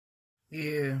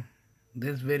Yeah,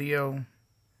 this video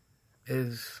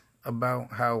is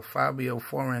about how Fivio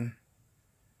Foreign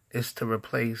is to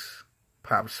replace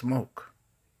Pop Smoke.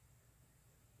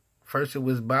 First it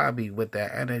was Bobby with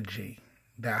that energy,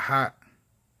 that hot.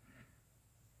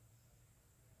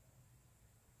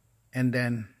 And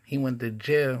then he went to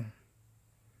jail.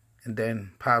 And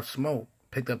then Pop Smoke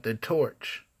picked up the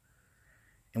torch.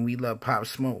 And we love Pop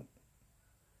Smoke.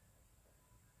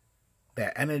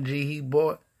 That energy he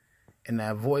brought and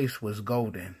that voice was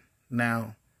golden.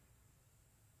 Now,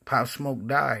 Pop Smoke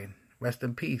died. Rest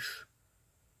in peace.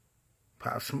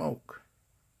 Pop Smoke.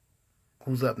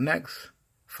 Who's up next?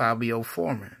 Fivio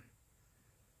Foreign.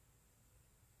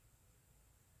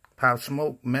 Pop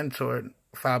Smoke mentored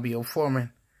Fivio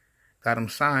Foreign, got him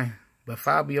signed, but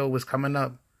Fivio was coming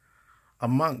up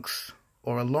amongst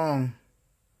or along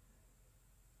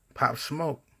Pop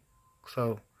Smoke.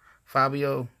 So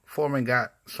Fivio Foreign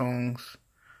got songs.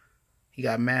 He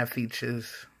got mad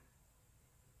features.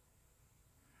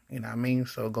 You know what I mean?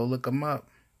 So go look him up.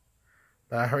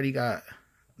 But I heard he got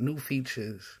new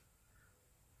features.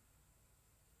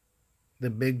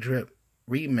 The Big Drip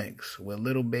remix with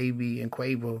Lil Baby and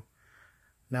Quavo.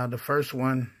 Now the first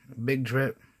one, Big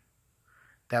Drip,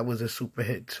 that was a super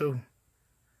hit too.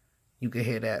 You can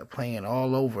hear that playing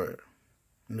all over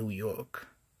New York.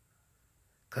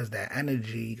 Cause that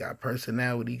energy, got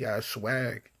personality, got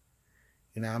swag.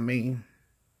 You know what I mean?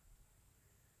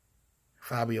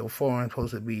 Fivio Foreign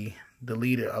supposed to be the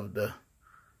leader of the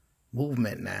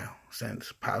movement now,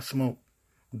 since Pop Smoke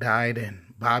died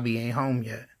and Bobby ain't home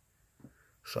yet.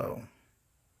 So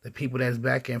the people that's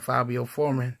backing Fivio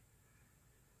Foreign,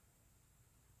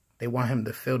 they want him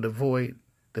to fill the void,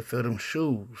 to fill them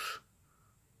shoes.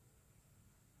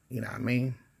 You know what I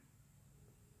mean?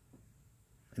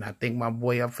 And I think my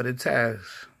boy up for the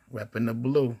task, repping the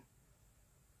blue.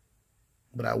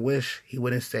 But I wish he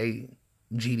wouldn't say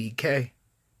GDK,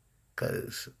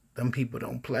 because them people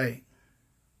don't play.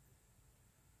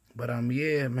 But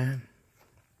yeah, man.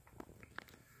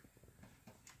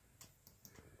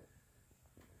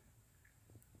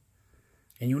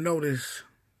 And you notice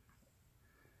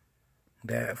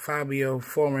that Fivio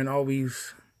Foreign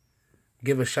always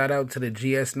give a shout out to the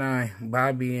GS9,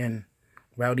 Bobby and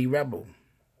Rowdy Rebel.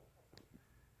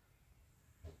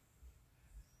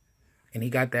 And he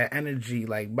got that energy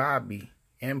like Bobby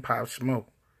and Pop Smoke.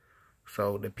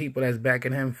 So the people that's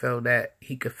backing him felt that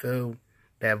he could fill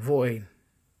that void,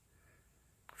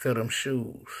 fill them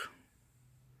shoes.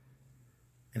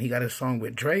 And he got a song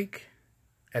with Drake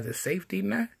as a safety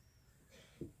net.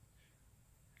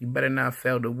 You better not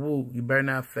fail the woo. You better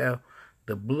not fail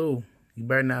the blue. You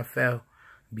better not fail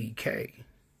BK.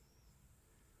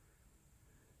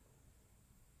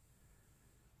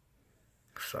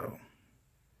 So,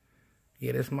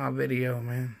 yeah, that's my video,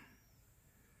 man.